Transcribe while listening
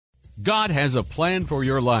God has a plan for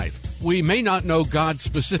your life. We may not know God's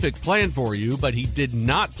specific plan for you, but He did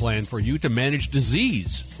not plan for you to manage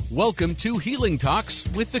disease. Welcome to Healing Talks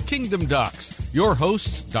with the Kingdom Docs. Your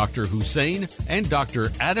hosts, Dr. Hussein and Dr.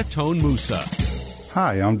 Adatone Musa.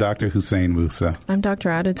 Hi, I'm Dr. Hussein Musa. I'm Dr.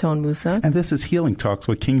 Adatone Musa. And this is Healing Talks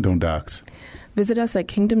with Kingdom Docs. Visit us at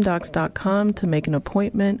kingdomdocs.com to make an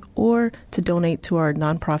appointment or to donate to our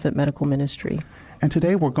nonprofit medical ministry. And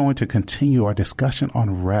today we're going to continue our discussion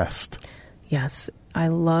on rest. Yes, I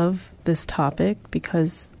love this topic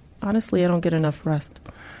because, honestly, I don't get enough rest.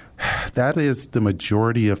 That is the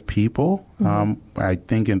majority of people. I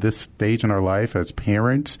think in this stage in our life as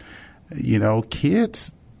parents,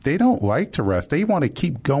 kids, they don't like to rest. They want to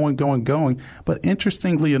keep going. But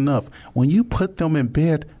interestingly enough, when you put them in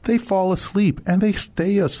bed, they fall asleep and they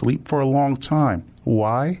stay asleep for a long time.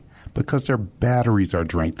 Why? Because their batteries are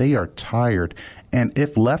drained. They are tired. And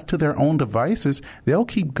if left to their own devices, they'll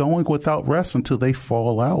keep going without rest until they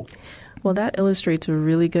fall out. Well, that illustrates a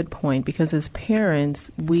really good point because as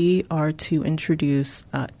parents, we are to introduce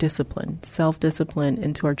discipline, self-discipline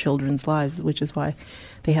into our children's lives, which is why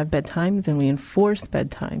they have bedtimes and we enforce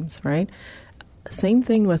bedtimes, right? Same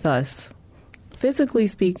thing with us. Physically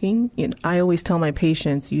speaking, I always tell my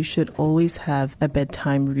patients you should always have a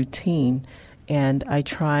bedtime routine. And I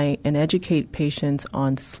try and educate patients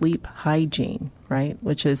on sleep hygiene, right?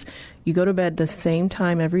 Which is you go to bed the same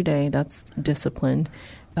time every day. That's disciplined.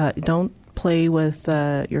 Don't play with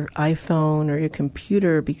your iPhone or your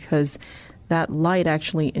computer because that light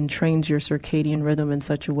actually entrains your circadian rhythm in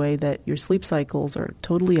such a way that your sleep cycles are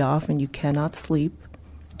totally off and you cannot sleep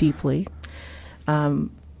deeply.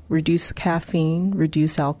 Reduce caffeine,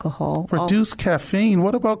 reduce alcohol. Reduce caffeine?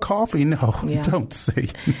 What about coffee? No, Don't say.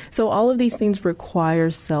 So all of these things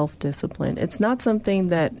require self-discipline. It's not something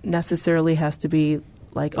that necessarily has to be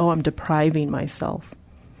like, oh, I'm depriving myself.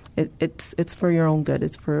 It's for your own good.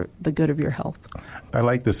 It's for the good of your health. I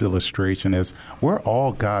like this illustration as we're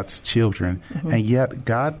all God's children, and yet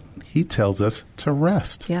God, He tells us to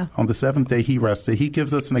rest. Yeah. On the seventh day, He rested. He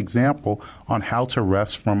gives us an example on how to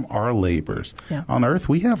rest from our labors. Yeah. On earth,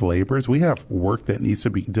 we have labors. We have work that needs to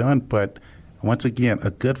be done. But once again,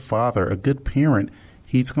 a good father, a good parent,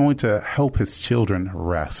 he's going to help his children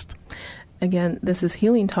rest. Again, this is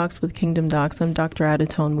Healing Talks with Kingdom Docs. I'm Dr.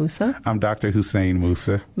 Adatone Musa. I'm Dr. Hussein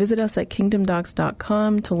Musa. Visit us at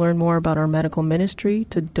kingdomdocs.com to learn more about our medical ministry,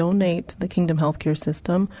 to donate to the Kingdom Healthcare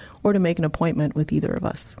System, or to make an appointment with either of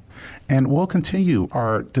us. And we'll continue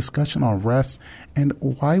our discussion on rest and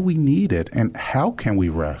why we need it and how can we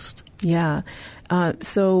rest. Yeah.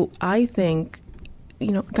 So I think,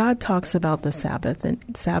 God talks about the Sabbath, and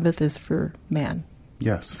Sabbath is for man.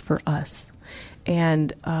 Yes. For us.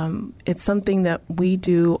 And it's something that we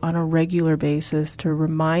do on a regular basis to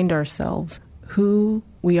remind ourselves who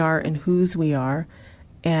we are and whose we are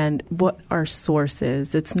and what our source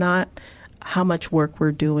is. It's not how much work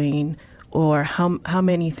we're doing or how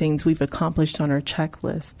many things we've accomplished on our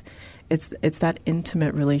checklist. It's that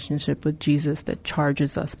intimate relationship with Jesus that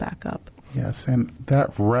charges us back up. Yes, and that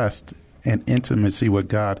rest and intimacy with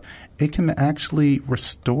God, it can actually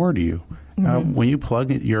restore you. When you plug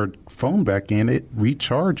your phone back in, it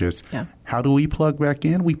recharges. Yeah. How do we plug back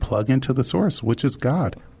in? We plug into the source, which is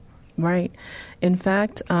God. Right. In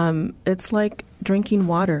fact, it's like drinking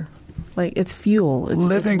water. Like it's fuel. It's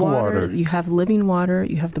living water. You have living water.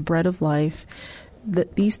 You have the bread of life.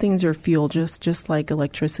 These things are fuel, just like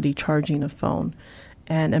electricity charging a phone.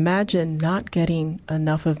 And imagine not getting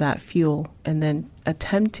enough of that fuel and then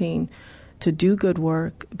attempting to do good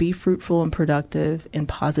work, be fruitful and productive, and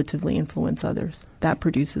positively influence others. That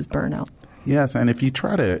produces burnout. Yes, and if you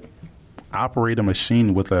try to operate a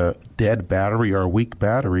machine with a dead battery or a weak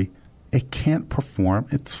battery, it can't perform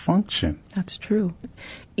its function. That's true.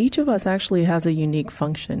 Each of us actually has a unique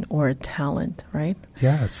function or a talent, right?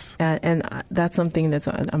 Yes. And that's something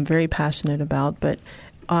I'm very passionate about. But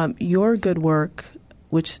your good work,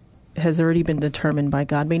 which has already been determined by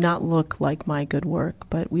God, may not look like my good work,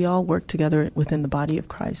 but we all work together within the body of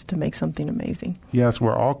Christ to make something amazing. Yes,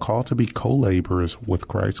 we're all called to be co-laborers with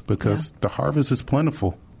Christ because the harvest is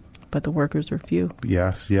plentiful. But the workers are few.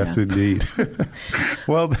 Yes, indeed.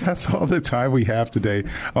 Well, that's all the time we have today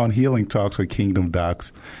on Healing Talks with Kingdom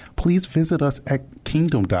Docs. Please visit us at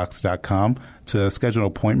kingdomdocs.com to schedule an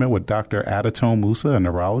appointment with Dr. Adatone Musa, a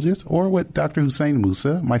neurologist, or with Dr. Hussein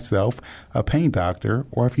Musa, myself, a pain doctor,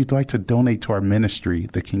 or if you'd like to donate to our ministry,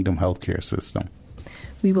 the Kingdom Healthcare System.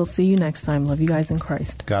 We will see you next time. Love you guys in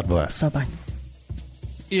Christ. God bless. Bye-bye.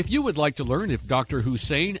 If you would like to learn if Dr.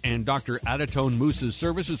 Hussein and Dr. Adatone Musa's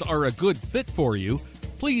services are a good fit for you,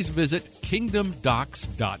 please visit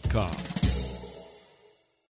kingdomdocs.com.